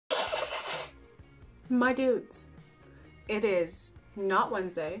My dudes, it is not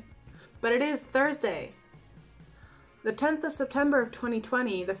Wednesday, but it is Thursday, the 10th of September of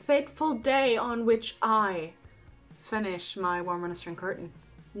 2020, the fateful day on which I finish my Warm on a String curtain.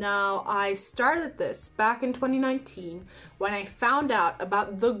 Now, I started this back in 2019 when I found out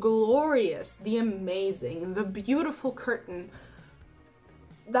about the glorious, the amazing, the beautiful curtain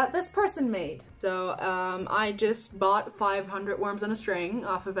that this person made. So I just bought 500 worms on a string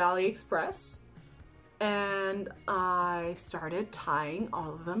off of AliExpress, and I started tying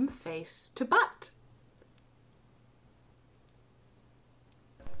all of them face to butt.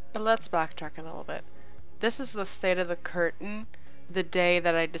 But let's backtrack a little bit. This is the state of the curtain the day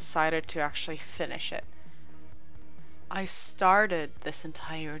that I decided to actually finish it. I started this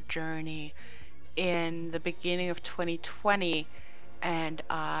entire journey in the beginning of 2020, and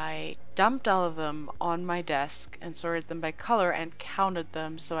I dumped all of them on my desk and sorted them by color and counted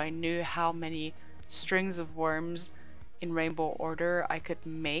them so I knew how many strings of worms in rainbow order I could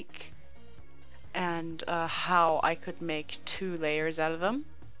make, and how I could make 2 layers out of them.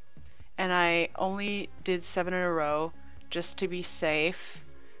 And I only did 7 in a row just to be safe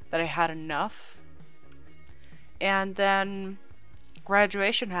that I had enough. And then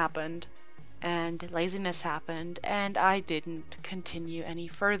graduation happened and laziness happened, and I didn't continue any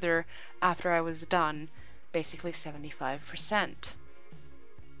further after I was done, basically 75%.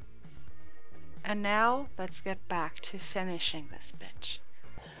 And now let's get back to finishing this bitch.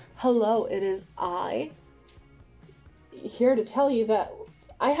 Hello, it is I, here to tell you that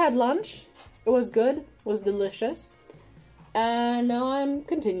I had lunch. It was good, it was delicious, and now I'm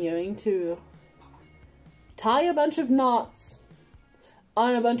continuing to tie a bunch of knots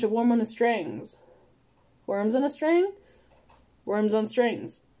on a bunch of worm on a strings. Worms on a string? Worms on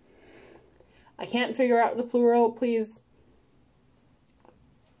strings. I can't figure out the plural, please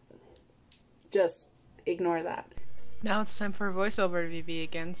just ignore that. Now it's time for a voiceover VB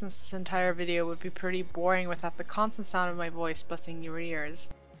again, since this entire video would be pretty boring without the constant sound of my voice blitzing your ears.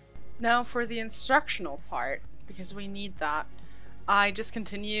 Now for the instructional part, because we need that, I just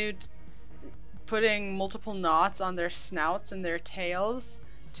continued putting multiple knots on their snouts and their tails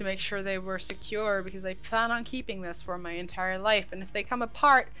to make sure they were secure, because I plan on keeping this for my entire life, and if they come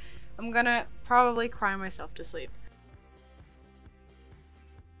apart, I'm gonna probably cry myself to sleep.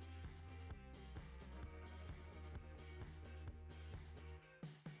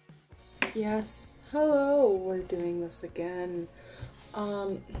 Yes, hello, we're doing this again.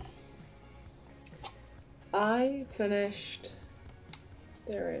 I finished,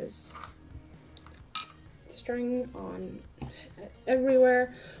 there is string on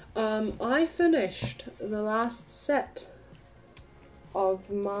everywhere. I finished the last set of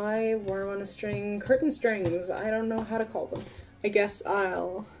my Worm on a String curtain strings. I don't know how to call them. I guess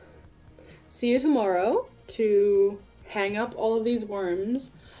I'll see you tomorrow to hang up all of these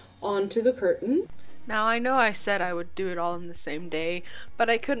worms onto the curtain. Now I know I said I would do it all in the same day, but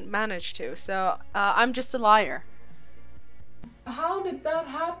I couldn't manage to, so I'm just a liar. How did that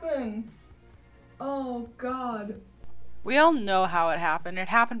happen? Oh god. We all know how it happened. It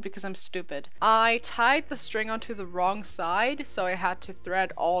happened because I'm stupid. I tied the string onto the wrong side, so I had to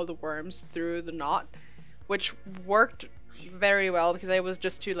thread all the worms through the knot, which worked very well because I was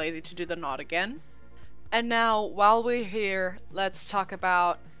just too lazy to do the knot again. And now, while we're here, let's talk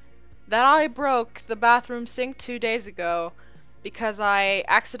about that I broke the bathroom sink 2 days ago because I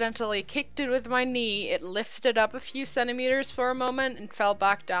accidentally kicked it with my knee. It lifted up a few centimeters for a moment and fell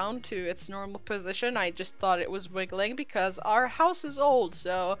back down to its normal position. I just thought it was wiggling because our house is old,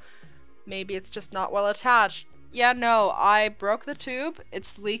 so maybe it's just not well attached. Yeah, no, I broke the tube.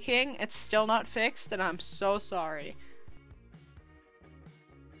 It's leaking. It's still not fixed, and I'm so sorry.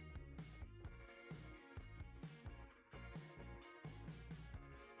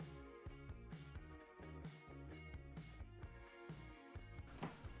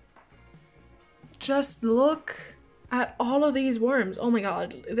 Just look at all of these worms. Oh my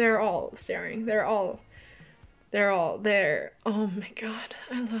god, they're all staring. They're all there. Oh my god,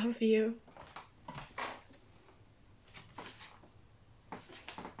 I love you.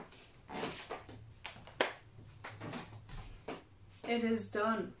 It is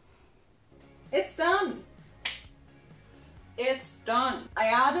done. It's done. It's done. I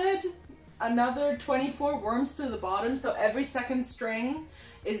added another 24 worms to the bottom, so every second string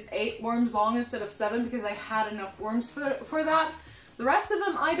is 8 worms long instead of 7 because I had enough worms for that. The rest of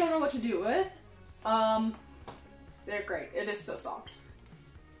them I don't know what to do with. They're great. It is so soft.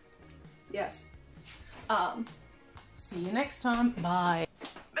 Yes. See you next time. Bye.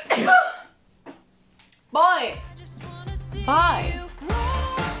 Bye. Bye.